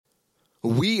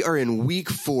We are in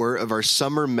week 4 of our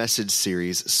summer message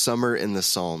series, Summer in the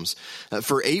Psalms.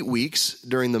 For 8 weeks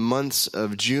during the months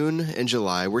of June and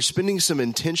July, we're spending some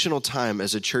intentional time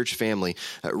as a church family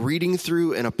reading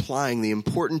through and applying the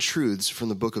important truths from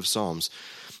the book of Psalms.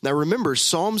 Now remember,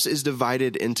 Psalms is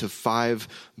divided into 5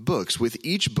 books, with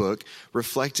each book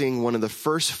reflecting one of the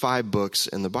first 5 books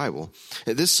in the Bible.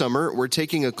 This summer, we're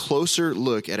taking a closer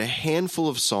look at a handful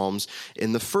of Psalms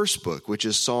in the first book, which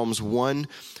is Psalms 1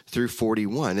 through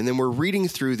 41. And then we're reading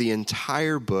through the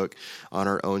entire book on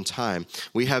our own time.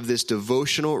 We have this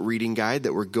devotional reading guide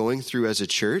that we're going through as a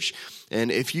church.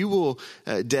 And if you will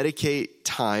dedicate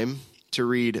time to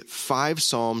read 5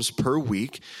 Psalms per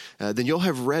week, then you'll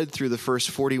have read through the first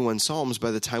 41 Psalms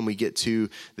by the time we get to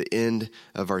the end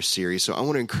of our series. So I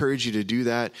want to encourage you to do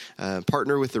that.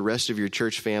 Partner with the rest of your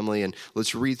church family, and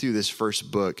let's read through this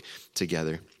first book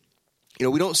together. You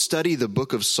know, we don't study the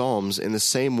book of Psalms in the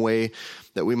same way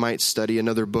that we might study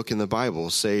another book in the Bible,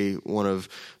 say one of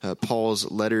Paul's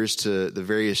letters to the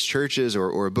various churches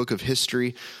or a book of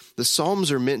history. The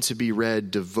Psalms are meant to be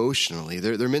read devotionally.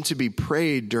 They're meant to be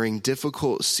prayed during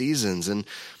difficult seasons, and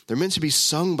they're meant to be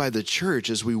sung by the church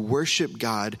as we worship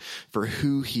God for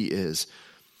who He is.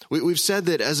 We've said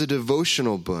that as a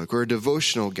devotional book or a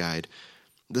devotional guide,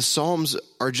 the Psalms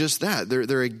are just that.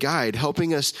 They're a guide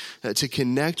helping us to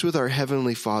connect with our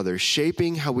Heavenly Father,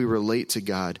 shaping how we relate to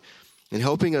God, and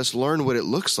helping us learn what it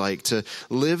looks like to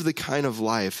live the kind of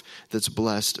life that's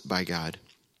blessed by God.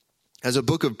 As a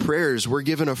book of prayers, we're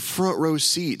given a front row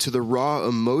seat to the raw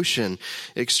emotion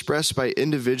expressed by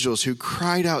individuals who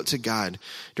cried out to God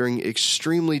during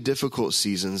extremely difficult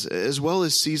seasons, as well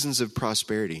as seasons of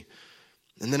prosperity.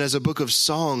 And then as a book of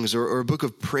songs or a book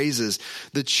of praises,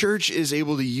 the church is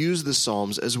able to use the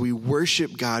Psalms as we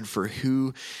worship God for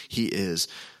who He is.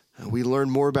 We learn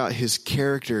more about His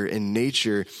character and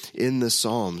nature in the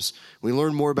Psalms. We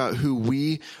learn more about who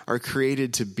we are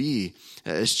created to be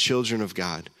as children of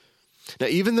God. Now,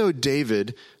 even though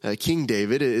King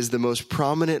David, is the most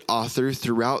prominent author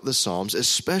throughout the Psalms,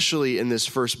 especially in this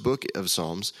first book of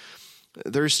Psalms,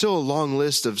 there's still a long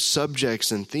list of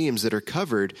subjects and themes that are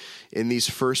covered in these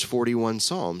first 41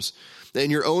 Psalms.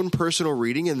 In your own personal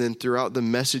reading and then throughout the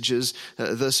messages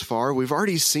thus far, we've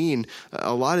already seen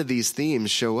a lot of these themes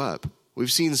show up.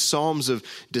 We've seen Psalms of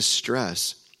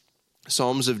distress,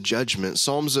 Psalms of judgment,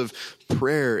 Psalms of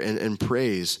prayer and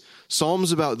praise,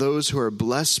 Psalms about those who are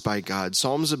blessed by God,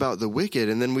 Psalms about the wicked,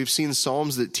 and then we've seen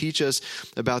Psalms that teach us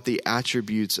about the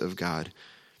attributes of God.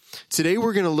 Today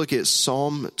we're going to look at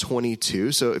Psalm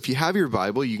 22. So if you have your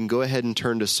Bible, you can go ahead and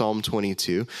turn to Psalm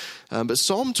 22. But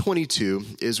Psalm 22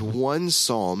 is one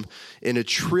psalm in a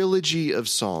trilogy of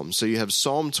psalms. So you have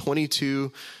Psalm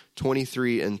 22,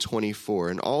 23, and 24.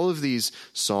 And all of these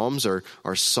psalms are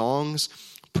songs,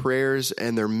 prayers,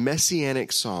 and they're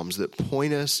messianic psalms that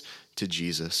point us to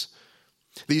Jesus.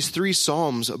 These 3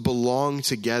 psalms belong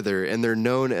together, and they're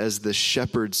known as the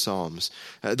Shepherd Psalms.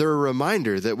 They're a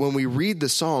reminder that when we read the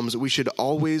Psalms, we should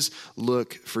always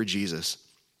look for Jesus.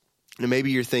 Now,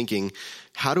 maybe you're thinking,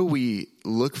 how do we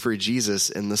look for Jesus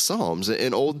in the Psalms?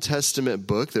 An Old Testament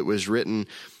book that was written,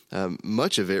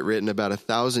 much of it written about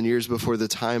 1,000 years before the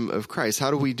time of Christ. How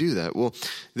do we do that? Well,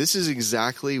 this is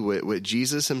exactly what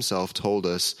Jesus Himself told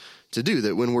us to do,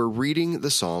 that when we're reading the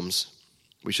Psalms,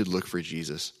 we should look for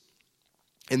Jesus.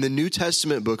 In the New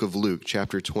Testament book of Luke,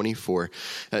 chapter 24,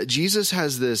 Jesus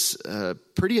has this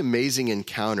pretty amazing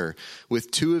encounter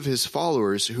with 2 of His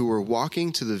followers who were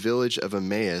walking to the village of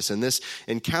Emmaus. And this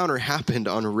encounter happened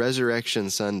on Resurrection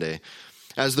Sunday.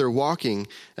 As they're walking,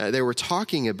 they were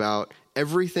talking about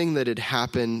everything that had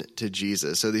happened to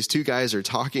Jesus. So these 2 guys are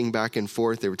talking back and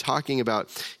forth. They were talking about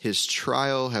His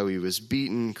trial, how He was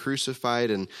beaten,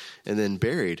 crucified, and then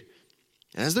buried.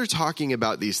 As they're talking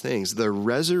about these things, the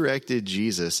resurrected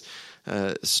Jesus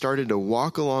started to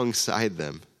walk alongside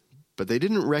them, but they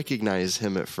didn't recognize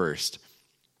Him at first.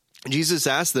 Jesus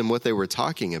asked them what they were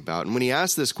talking about, and when He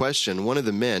asked this question, one of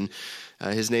the men,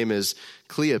 his name is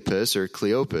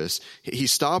Cleopas, he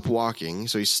stopped walking,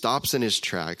 so he stops in his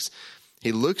tracks.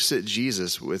 He looks at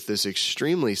Jesus with this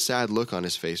extremely sad look on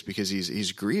his face because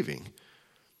he's grieving.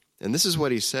 And this is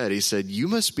what he said. He said, "You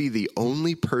must be the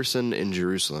only person in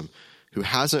Jerusalem who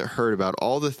hasn't heard about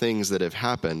all the things that have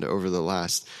happened over the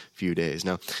last few days."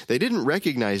 Now, they didn't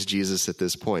recognize Jesus at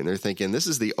this point. They're thinking, this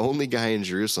is the only guy in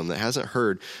Jerusalem that hasn't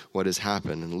heard what has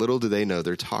happened. And little do they know,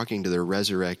 they're talking to their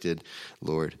resurrected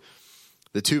Lord.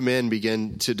 The 2 men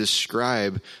begin to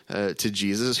describe to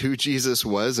Jesus who Jesus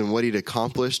was and what He'd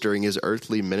accomplished during His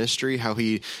earthly ministry, how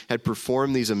He had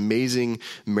performed these amazing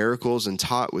miracles and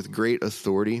taught with great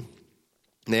authority.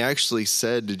 And they actually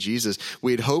said to Jesus,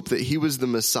 we had hoped that he was the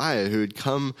Messiah who had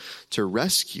come to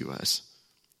rescue us.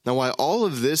 Now, while all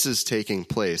of this is taking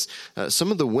place,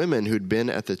 some of the women who'd been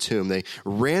at the tomb, they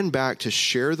ran back to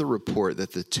share the report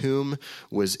that the tomb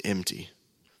was empty.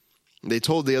 They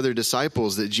told the other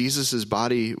disciples that Jesus'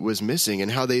 body was missing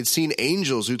and how they'd seen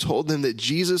angels who told them that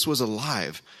Jesus was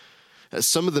alive.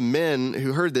 Some of the men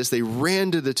who heard this, they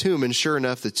ran to the tomb, and sure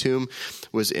enough, the tomb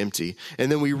was empty.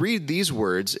 And then we read these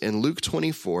words in Luke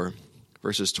 24,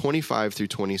 verses 25 through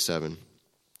 27.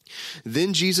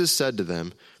 Then Jesus said to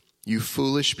them, "You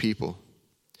foolish people,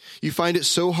 you find it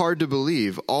so hard to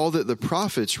believe all that the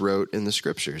prophets wrote in the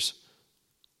scriptures.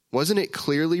 Wasn't it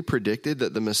clearly predicted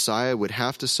that the Messiah would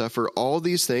have to suffer all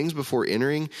these things before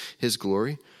entering his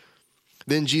glory?"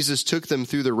 Then Jesus took them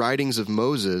through the writings of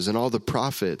Moses and all the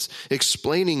prophets,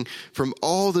 explaining from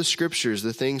all the scriptures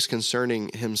the things concerning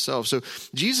himself. So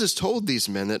Jesus told these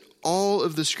men that all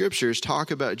of the scriptures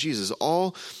talk about Jesus.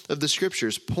 All of the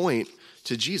scriptures point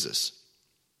to Jesus.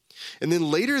 And then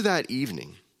later that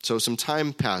evening, so some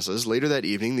time passes, later that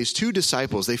evening, these two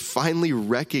disciples, they finally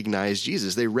recognize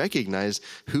Jesus. They recognize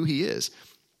who he is.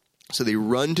 So they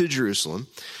run to Jerusalem.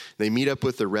 They meet up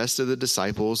with the rest of the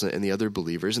disciples and the other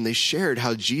believers, and they shared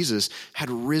how Jesus had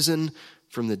risen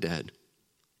from the dead.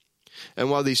 And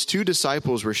while these two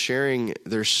disciples were sharing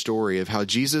their story of how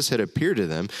Jesus had appeared to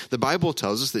them, the Bible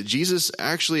tells us that Jesus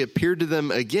actually appeared to them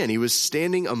again. He was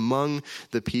standing among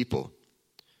the people.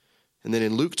 And then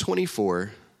in Luke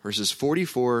 24, verses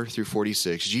 44 through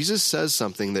 46, Jesus says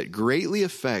something that greatly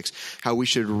affects how we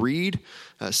should read,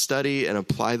 study, and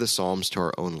apply the Psalms to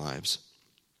our own lives.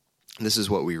 This is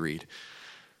what we read.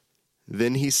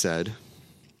 Then he said,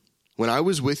 "When I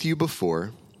was with you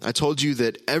before, I told you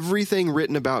that everything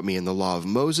written about me in the law of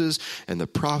Moses and the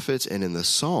prophets and in the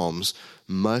Psalms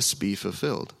must be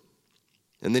fulfilled."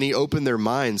 And then he opened their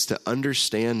minds to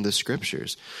understand the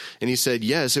scriptures. And he said,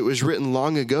 "Yes, it was written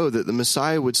long ago that the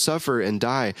Messiah would suffer and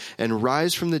die and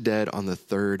rise from the dead on the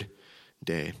third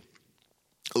day."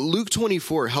 Luke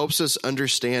 24 helps us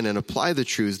understand and apply the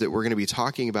truths that we're going to be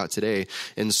talking about today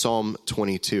in Psalm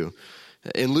 22.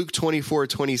 In Luke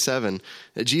 24:27,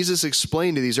 Jesus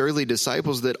explained to these early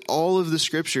disciples that all of the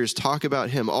scriptures talk about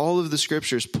him. All of the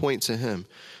scriptures point to him.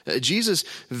 Jesus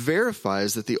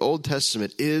verifies that the Old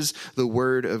Testament is the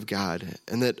word of God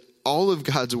and that all of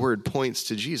God's word points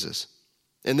to Jesus.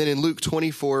 And then in Luke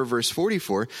 24, verse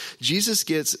 44, Jesus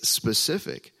gets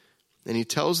specific. And he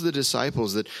tells the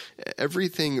disciples that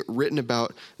everything written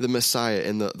about the Messiah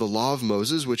in the law of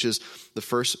Moses, which is the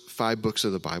first 5 books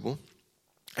of the Bible,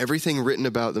 everything written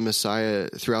about the Messiah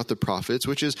throughout the prophets,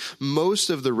 which is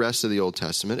most of the rest of the Old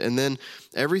Testament, and then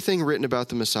everything written about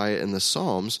the Messiah in the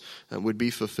Psalms would be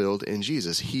fulfilled in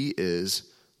Jesus. He is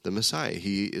the Messiah.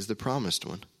 He is the promised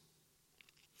one.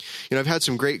 You know, I've had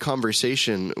some great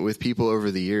conversation with people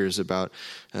over the years about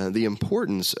the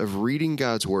importance of reading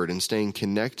God's word and staying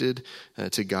connected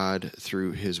to God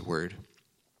through his word.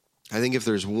 I think if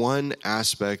there's one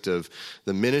aspect of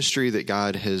the ministry that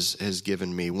God has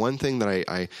given me, one thing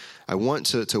that I want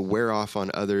to wear off on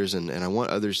others and I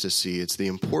want others to see, it's the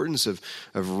importance of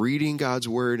reading God's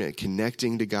word and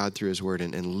connecting to God through his word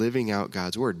and living out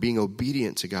God's word, being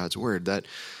obedient to God's word. That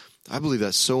I believe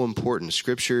that's so important.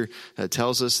 Scripture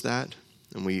tells us that,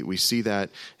 and we see that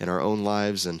in our own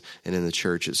lives and in the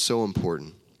church. It's so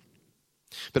important.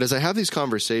 But as I have these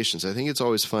conversations, I think it's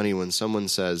always funny when someone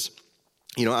says,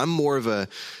 you know, I'm more of a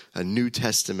New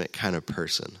Testament kind of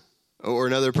person. Or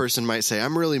another person might say,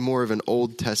 I'm really more of an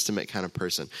Old Testament kind of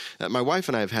person. My wife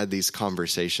and I have had these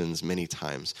conversations many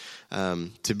times.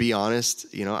 To be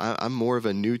honest, you know, I'm more of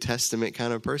a New Testament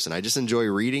kind of person. I just enjoy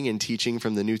reading and teaching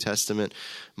from the New Testament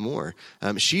more.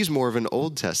 She's more of an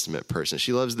Old Testament person.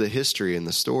 She loves the history and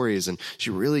the stories, and she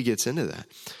really gets into that.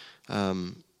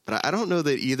 But I don't know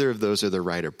that either of those are the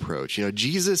right approach. You know,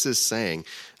 Jesus is saying,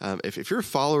 if you're a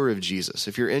follower of Jesus,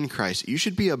 if you're in Christ, you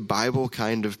should be a Bible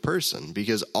kind of person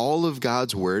because all of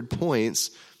God's word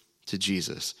points to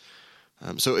Jesus.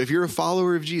 So if you're a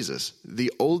follower of Jesus,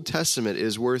 the Old Testament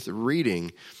is worth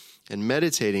reading and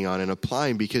meditating on and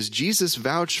applying because Jesus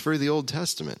vouched for the Old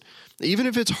Testament. Even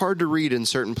if it's hard to read in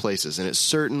certain places, and it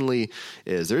certainly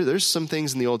is. There's some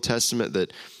things in the Old Testament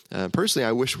that personally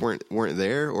I wish weren't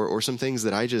there, or some things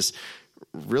that I just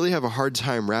really have a hard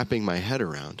time wrapping my head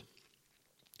around.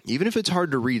 Even if it's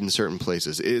hard to read in certain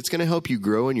places, it's going to help you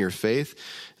grow in your faith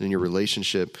and in your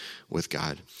relationship with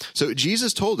God. So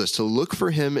Jesus told us to look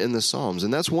for him in the Psalms,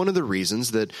 and that's one of the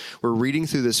reasons that we're reading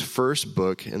through this first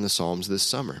book in the Psalms this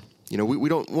summer. You know, we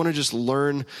don't want to just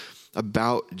learn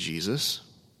about Jesus.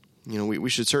 You know, we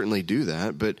should certainly do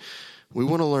that, but we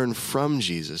want to learn from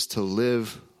Jesus to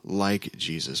live like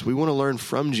Jesus. We want to learn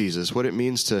from Jesus what it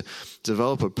means to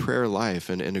develop a prayer life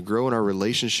and to grow in our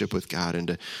relationship with God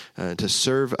and to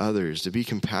serve others, to be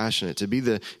compassionate, to be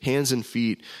the hands and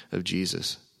feet of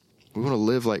Jesus. We want to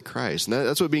live like Christ. And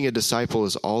that's what being a disciple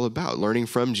is all about, learning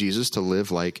from Jesus to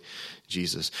live like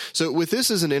Jesus. So with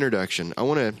this as an introduction, I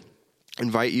want to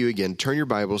invite you again, turn your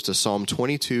Bibles to Psalm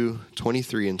 22,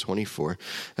 23, and 24.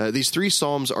 These three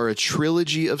Psalms are a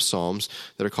trilogy of Psalms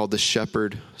that are called the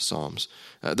Shepherd Psalms.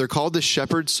 They're called the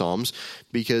Shepherd Psalms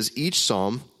because each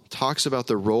Psalm talks about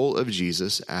the role of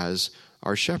Jesus as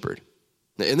our shepherd.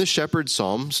 Now, in the Shepherd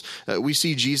Psalms, we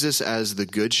see Jesus as the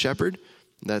Good Shepherd.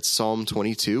 That's Psalm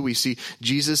 22. We see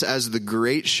Jesus as the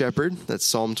Great Shepherd. That's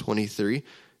Psalm 23.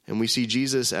 And we see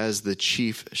Jesus as the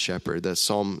Chief Shepherd. That's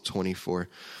Psalm 24.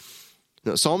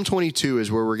 Now, Psalm 22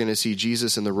 is where we're going to see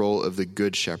Jesus in the role of the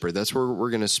Good Shepherd. That's where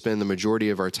we're going to spend the majority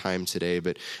of our time today.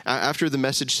 But after the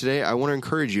message today, I want to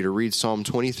encourage you to read Psalm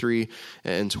 23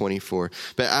 and 24.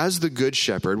 But as the Good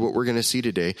Shepherd, what we're going to see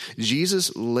today,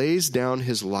 Jesus lays down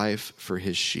his life for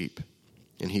his sheep,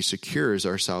 and he secures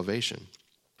our salvation.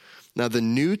 Now, the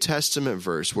New Testament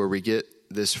verse where we get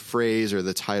this phrase or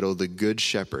the title, the Good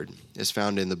Shepherd, is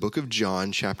found in the book of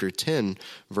John, chapter 10,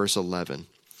 verse 11.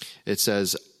 It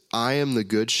says, I am the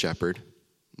good shepherd.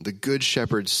 The good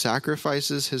shepherd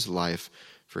sacrifices his life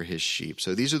for his sheep.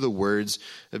 So these are the words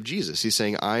of Jesus. He's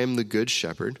saying, I am the good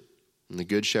shepherd, and the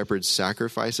good shepherd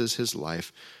sacrifices his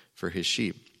life for his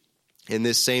sheep. In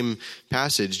this same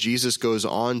passage, Jesus goes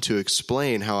on to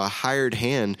explain how a hired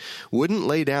hand wouldn't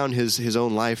lay down his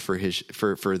own life for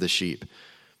the sheep.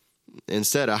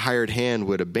 Instead, a hired hand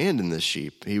would abandon the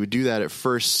sheep. He would do that at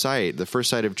first sight, the first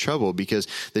sight of trouble, because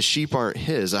the sheep aren't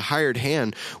his. A hired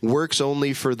hand works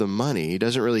only for the money. He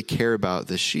doesn't really care about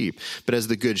the sheep. But as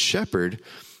the good shepherd,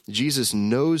 Jesus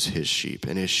knows his sheep,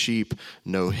 and his sheep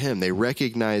know him. They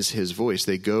recognize his voice.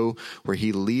 They go where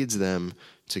he leads them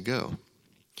to go.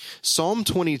 Psalm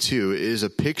 22 is a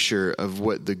picture of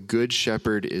what the good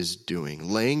shepherd is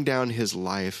doing, laying down his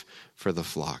life for the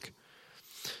flock.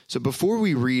 So before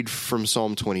we read from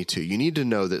Psalm 22, you need to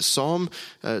know that Psalm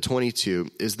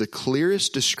 22 is the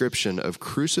clearest description of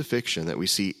crucifixion that we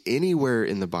see anywhere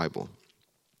in the Bible.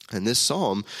 And this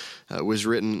psalm was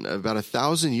written about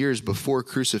 1,000 years before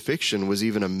crucifixion was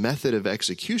even a method of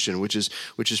execution, which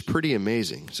is pretty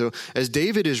amazing. So as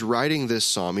David is writing this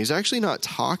psalm, he's actually not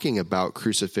talking about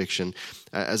crucifixion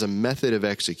as a method of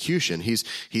execution. He's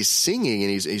singing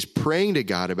and he's praying to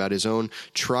God about his own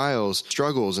trials,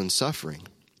 struggles, and suffering.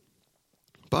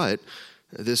 But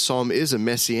this psalm is a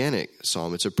messianic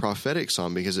psalm. It's a prophetic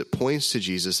psalm because it points to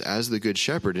Jesus as the good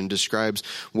shepherd and describes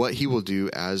what he will do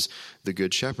as the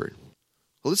good shepherd.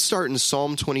 Well, let's start in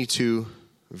Psalm 22,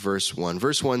 verse 1.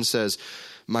 Verse 1 says,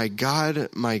 my God,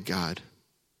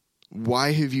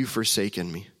 why have you forsaken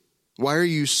me? Why are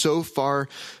you so far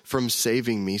from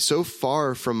saving me, so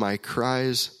far from my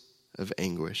cries of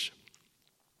anguish?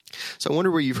 So I wonder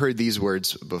where you've heard these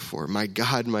words before. My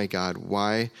God,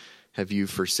 why have you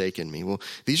forsaken me? Well,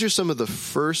 these are some of the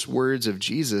first words of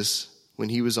Jesus when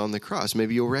he was on the cross.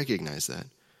 Maybe you'll recognize that.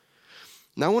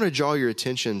 Now I want to draw your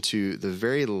attention to the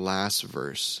very last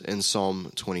verse in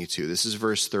Psalm 22. This is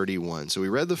verse 31. So we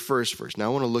read the first verse. Now I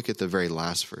want to look at the very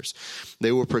last verse.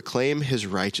 They will proclaim his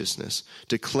righteousness,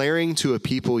 declaring to a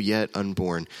people yet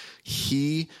unborn,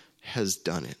 he has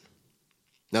done it.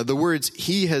 Now, the words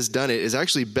he has done it is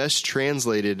actually best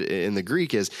translated in the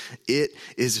Greek as it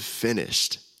is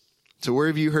finished. So where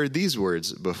have you heard these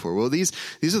words before? Well, these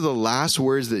are the last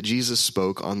words that Jesus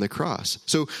spoke on the cross.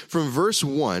 So from verse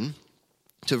 1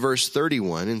 to verse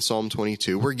 31 in Psalm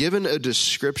 22, we're given a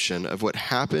description of what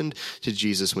happened to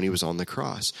Jesus when he was on the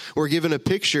cross. We're given a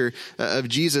picture of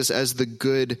Jesus as the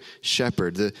good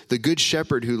shepherd, the good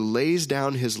shepherd who lays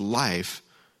down his life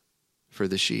for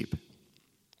the sheep.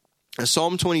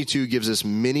 Psalm 22 gives us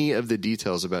many of the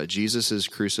details about Jesus'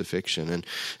 crucifixion.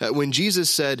 And when Jesus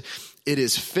said, it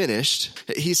is finished,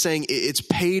 he's saying it's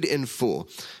paid in full.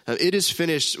 It is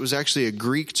finished was actually a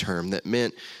Greek term that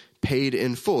meant paid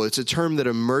in full. It's a term that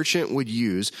a merchant would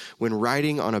use when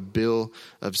writing on a bill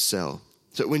of sale.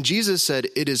 So when Jesus said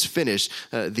it is finished,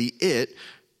 the it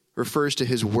refers to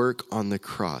his work on the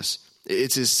cross.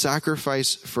 It's his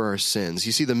sacrifice for our sins.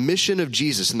 You see, the mission of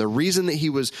Jesus and the reason that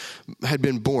he had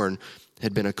been born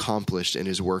had been accomplished in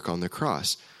his work on the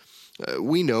cross.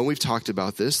 We know, we've talked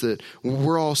about this, that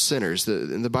we're all sinners.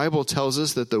 And the Bible tells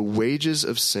us that the wages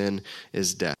of sin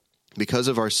is death. Because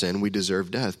of our sin, we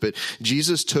deserve death. But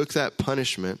Jesus took that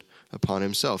punishment upon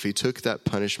himself. He took that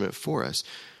punishment for us.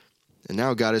 And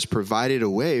now God has provided a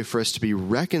way for us to be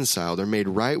reconciled or made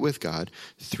right with God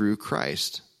through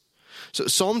Christ. So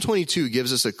Psalm 22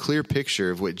 gives us a clear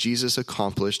picture of what Jesus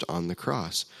accomplished on the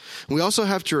cross. We also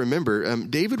have to remember,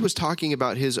 David was talking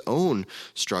about his own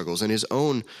struggles and his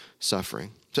own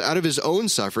suffering. So out of his own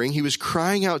suffering, he was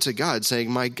crying out to God,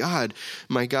 saying, my God,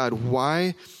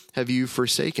 why have you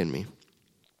forsaken me?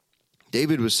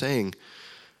 David was saying,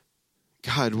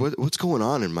 God, what's going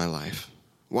on in my life?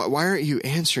 Why aren't you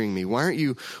answering me? Why aren't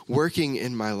you working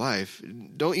in my life?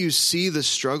 Don't you see the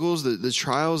struggles, the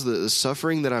trials, the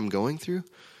suffering that I'm going through?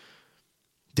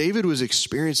 David was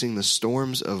experiencing the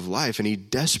storms of life, and he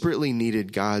desperately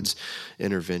needed God's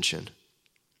intervention.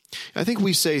 I think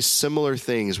we say similar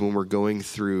things when we're going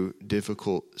through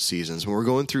difficult seasons, when we're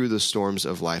going through the storms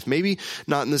of life. Maybe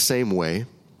not in the same way.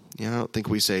 I don't think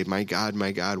we say, my God,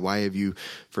 why have you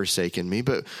forsaken me?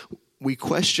 But we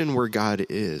question where God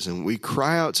is, and we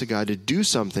cry out to God to do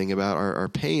something about our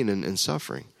pain and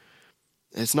suffering.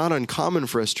 It's not uncommon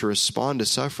for us to respond to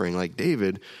suffering like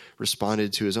David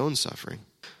responded to his own suffering.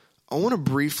 I want to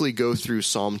briefly go through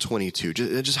Psalm 22,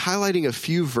 just highlighting a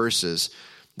few verses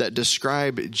that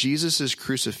describe Jesus'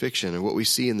 crucifixion and what we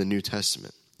see in the New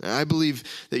Testament. I believe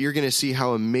that you're going to see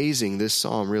how amazing this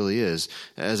psalm really is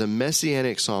as a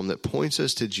messianic psalm that points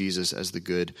us to Jesus as the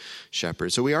good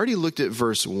shepherd. So we already looked at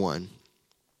verse 1.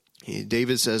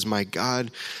 David says, my God,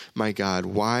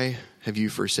 why have you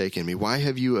forsaken me? Why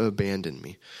have you abandoned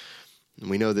me?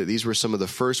 And we know that these were some of the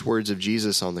first words of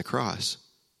Jesus on the cross.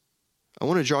 I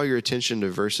want to draw your attention to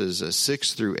verses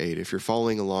 6 through 8 if you're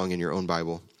following along in your own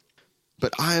Bible.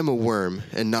 But I am a worm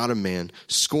and not a man,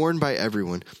 scorned by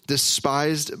everyone,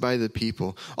 despised by the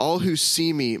people. All who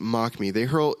see me mock me. They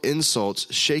hurl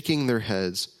insults, shaking their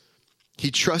heads. He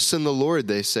trusts in the Lord,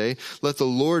 they say. Let the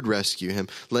Lord rescue him.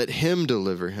 Let him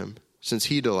deliver him, since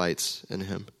he delights in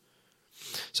him.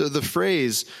 So the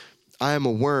phrase, I am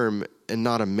a worm and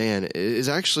not a man, is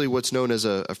actually what's known as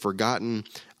a forgotten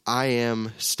I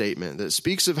am statement that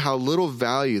speaks of how little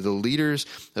value the leaders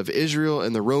of Israel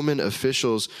and the Roman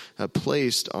officials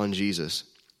placed on Jesus.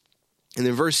 And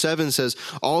then verse 7 says,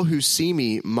 all who see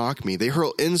me mock me. They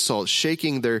hurl insults,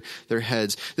 shaking their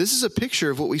heads. This is a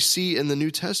picture of what we see in the New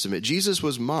Testament. Jesus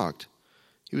was mocked.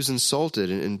 He was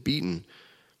insulted and beaten.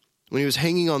 When he was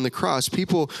hanging on the cross,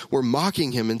 people were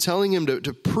mocking him and telling him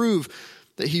to prove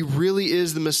that he really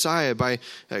is the Messiah by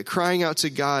crying out to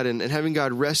God and having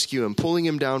God rescue him, pulling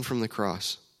him down from the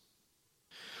cross.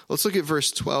 Let's look at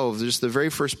verse 12, just the very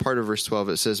first part of verse 12.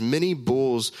 It says, many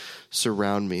bulls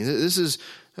surround me. This is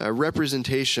a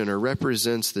representation or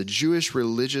represents the Jewish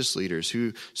religious leaders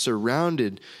who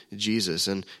surrounded Jesus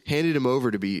and handed him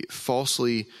over to be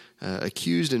falsely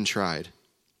accused and tried.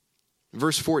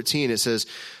 Verse 14, it says,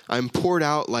 I'm poured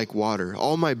out like water.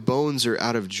 All my bones are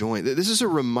out of joint. This is a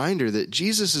reminder that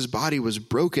Jesus' body was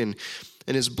broken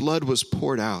and his blood was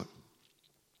poured out.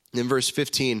 In verse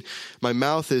 15, my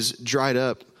mouth is dried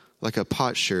up like a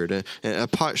potsherd. A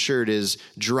potsherd is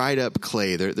dried up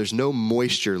clay. There's no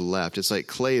moisture left. It's like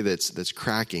clay that's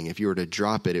cracking. If you were to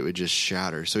drop it, it would just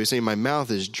shatter. So he's saying, my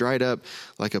mouth is dried up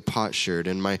like a potsherd,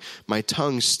 and my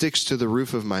tongue sticks to the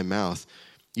roof of my mouth.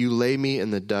 You lay me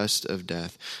in the dust of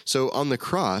death. So on the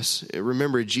cross,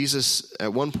 remember Jesus,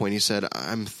 at one point he said,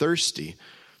 I'm thirsty.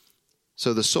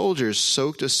 So the soldiers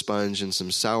soaked a sponge in some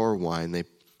sour wine. They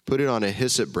put it on a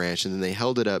hyssop branch, and then they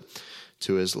held it up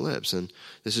to his lips. And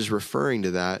this is referring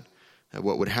to that,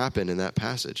 what would happen in that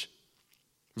passage.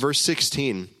 Verse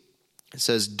 16, it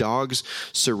says, dogs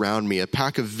surround me. A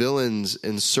pack of villains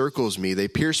encircles me. They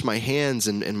pierce my hands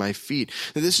and my feet.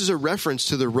 And this is a reference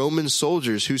to the Roman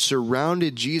soldiers who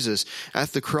surrounded Jesus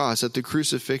at the cross, at the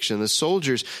crucifixion. The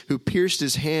soldiers who pierced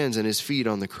his hands and his feet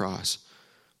on the cross.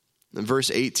 And verse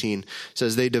 18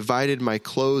 says, they divided my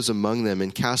clothes among them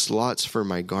and cast lots for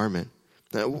my garment.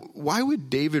 Now, why would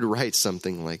David write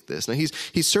something like this? Now, he's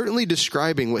certainly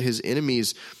describing what his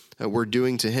enemies were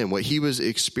doing to him, what he was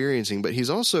experiencing, but he's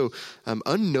also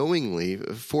unknowingly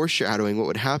foreshadowing what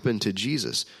would happen to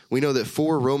Jesus. We know that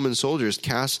 4 Roman soldiers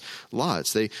cast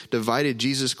lots. They divided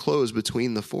Jesus' clothes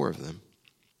between the 4 of them.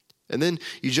 And then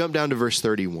you jump down to verse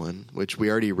 31, which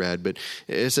we already read, but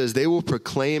it says, they will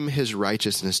proclaim his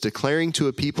righteousness, declaring to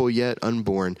a people yet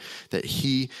unborn that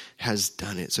he has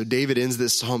done it. So David ends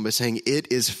this psalm by saying, it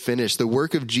is finished. The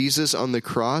work of Jesus on the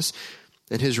cross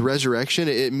and his resurrection,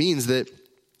 it means that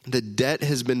the debt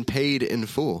has been paid in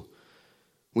full.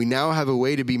 We now have a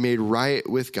way to be made right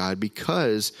with God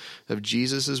because of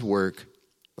Jesus' work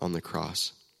on the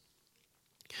cross.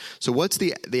 So what's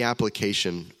the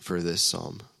application for this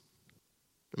psalm?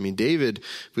 I mean, David,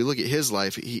 if we look at his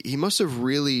life, he must have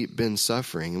really been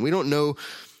suffering. And we don't know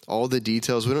all the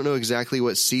details. We don't know exactly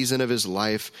what season of his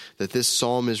life that this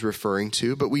psalm is referring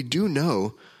to, but we do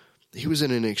know He was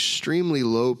in an extremely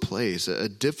low place, a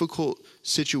difficult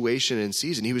situation and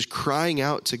season. He was crying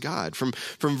out to God from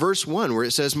verse 1 where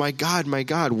it says, my God,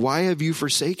 why have you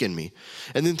forsaken me?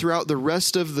 And then throughout the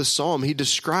rest of the psalm, he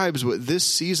describes what this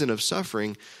season of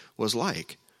suffering was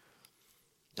like.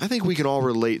 I think we can all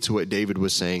relate to what David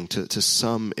was saying to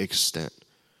some extent.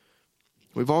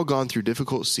 We've all gone through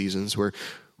difficult seasons where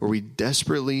we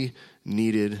desperately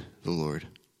needed the Lord.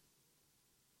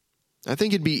 I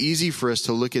think it'd be easy for us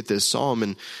to look at this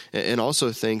psalm and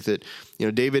also think that,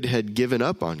 David had given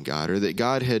up on God or that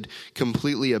God had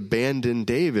completely abandoned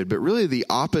David. But really the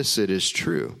opposite is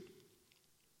true.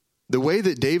 The way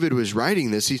that David was writing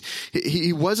this,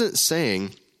 he wasn't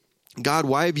saying, God,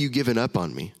 why have you given up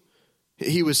on me?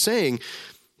 He was saying,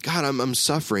 God, I'm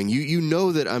suffering. You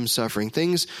know that I'm suffering.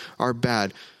 Things are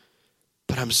bad,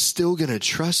 but I'm still going to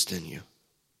trust in you.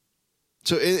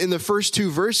 So in the first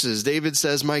two verses, David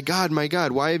says, my God,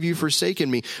 why have you forsaken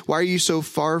me? Why are you so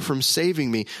far from saving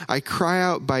me? I cry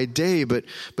out by day, but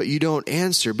you don't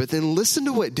answer. But then listen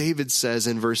to what David says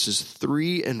in verses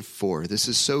 3 and 4. This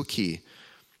is so key.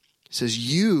 He says,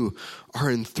 you are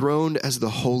enthroned as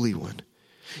the Holy One.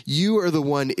 You are the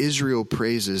one Israel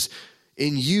praises.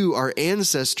 In you, our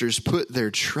ancestors put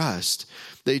their trust.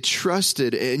 They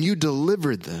trusted and you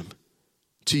delivered them.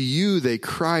 To you, they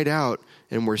cried out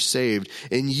and were saved.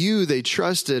 In you they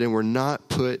trusted and were not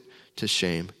put to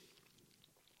shame.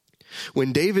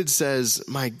 When David says,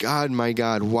 my God,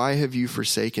 why have you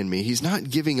forsaken me? He's not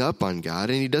giving up on God,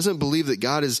 and he doesn't believe that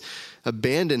God has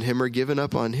abandoned him or given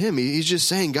up on him. He's just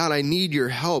saying, God, I need your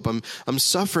help. I'm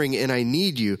suffering and I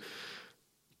need you.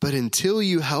 But until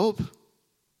you help,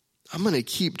 I'm going to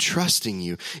keep trusting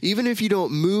you. Even if you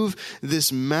don't move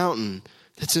this mountain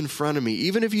that's in front of me,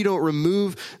 even if you don't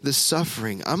remove the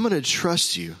suffering, I'm going to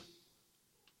trust you.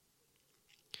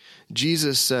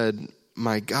 Jesus said,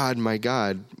 my God,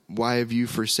 why have you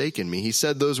forsaken me? He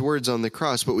said those words on the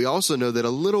cross, but we also know that a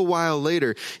little while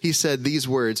later, he said these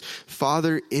words,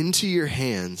 Father, into your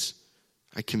hands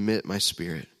I commit my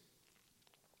spirit.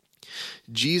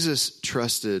 Jesus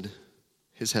trusted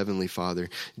his heavenly Father.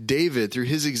 David, through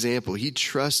his example, he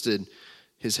trusted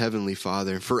his heavenly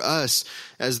Father. For us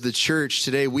as the church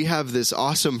today, we have this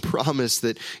awesome promise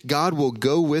that God will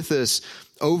go with us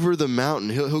over the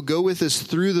mountain. He'll go with us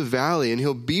through the valley, and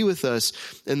he'll be with us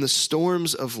in the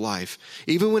storms of life,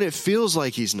 even when it feels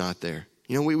like he's not there.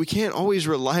 We can't always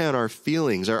rely on our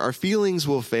feelings. Our feelings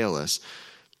will fail us,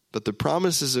 but the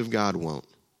promises of God won't.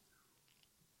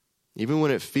 Even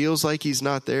when it feels like he's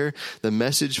not there, the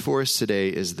message for us today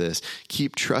is this: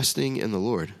 keep trusting in the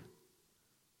Lord.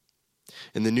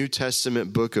 In the New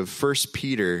Testament book of 1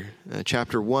 Peter,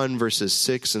 chapter 1, verses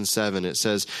 6 and 7, it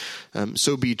says,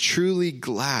 so be truly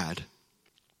glad.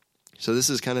 So this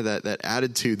is kind of that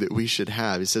attitude that we should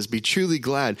have. It says, be truly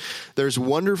glad. There's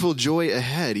wonderful joy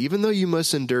ahead, even though you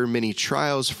must endure many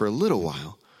trials for a little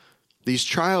while. These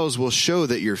trials will show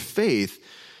that your faith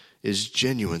is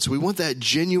genuine. So we want that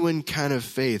genuine kind of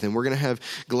faith, and we're going to have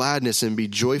gladness and be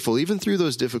joyful even through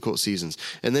those difficult seasons.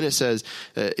 And then it says,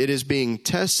 it is being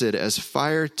tested as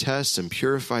fire tests and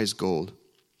purifies gold,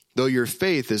 though your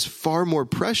faith is far more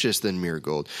precious than mere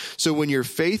gold. So when your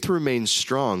faith remains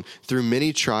strong through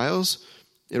many trials,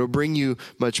 it'll bring you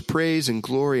much praise and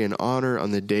glory and honor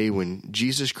on the day when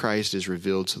Jesus Christ is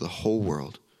revealed to the whole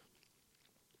world.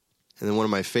 And then one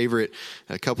of my favorite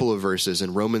couple of verses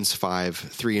in Romans 5,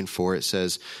 3 and 4, it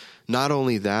says, not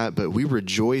only that, but we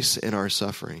rejoice in our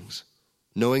sufferings,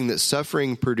 knowing that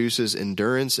suffering produces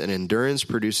endurance, and endurance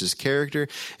produces character,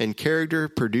 and character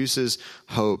produces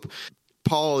hope.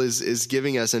 Paul is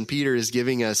giving us, and Peter is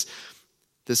giving us,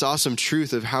 this awesome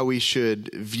truth of how we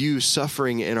should view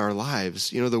suffering in our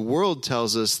lives. The world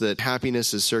tells us that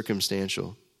happiness is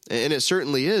circumstantial, and it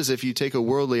certainly is if you take a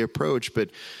worldly approach,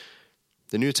 but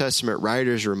the New Testament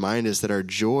writers remind us that our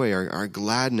joy, our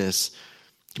gladness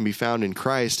can be found in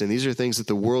Christ, and these are things that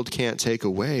the world can't take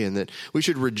away, and that we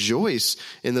should rejoice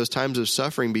in those times of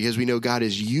suffering because we know God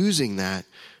is using that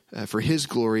for his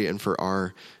glory and for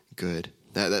our good.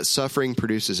 That suffering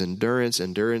produces endurance,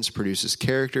 endurance produces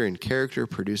character, and character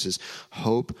produces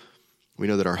hope. We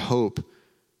know that our hope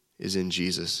is in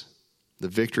Jesus. The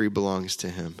victory belongs to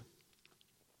him.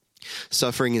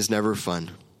 Suffering is never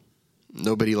fun.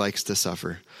 Nobody likes to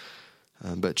suffer.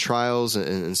 But trials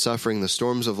and suffering, the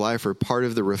storms of life, are part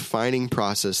of the refining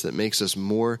process that makes us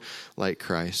more like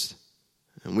Christ.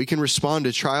 And we can respond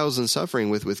to trials and suffering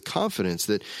with confidence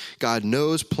that God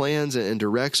knows, plans, and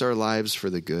directs our lives for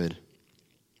the good.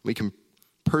 We can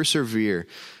persevere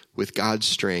with God's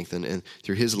strength and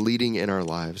through his leading in our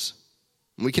lives.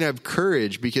 We can have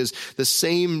courage because the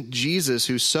same Jesus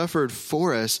who suffered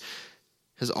for us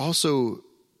has also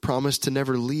promised to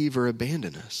never leave or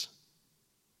abandon us.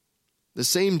 The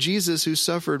same Jesus who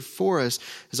suffered for us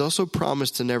has also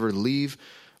promised to never leave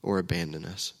or abandon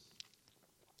us.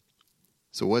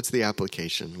 So what's the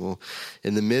application? Well,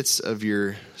 in the midst of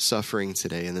your suffering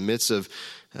today, in the midst of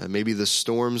maybe the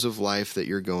storms of life that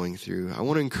you're going through, I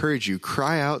want to encourage you,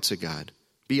 cry out to God.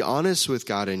 Be honest with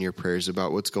God in your prayers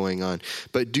about what's going on,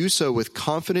 but do so with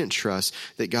confident trust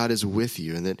that God is with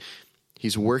you and that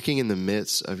he's working in the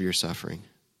midst of your suffering.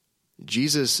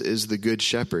 Jesus is the good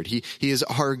shepherd. He is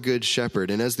our good shepherd.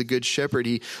 And as the good shepherd,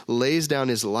 he lays down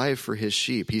his life for his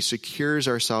sheep. He secures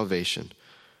our salvation.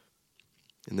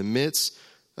 In the midst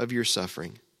of your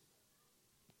suffering,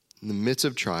 in the midst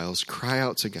of trials, cry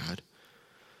out to God,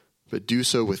 but do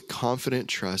so with confident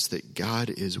trust that God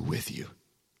is with you,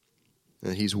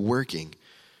 and that he's working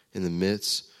in the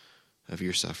midst of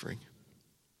your suffering.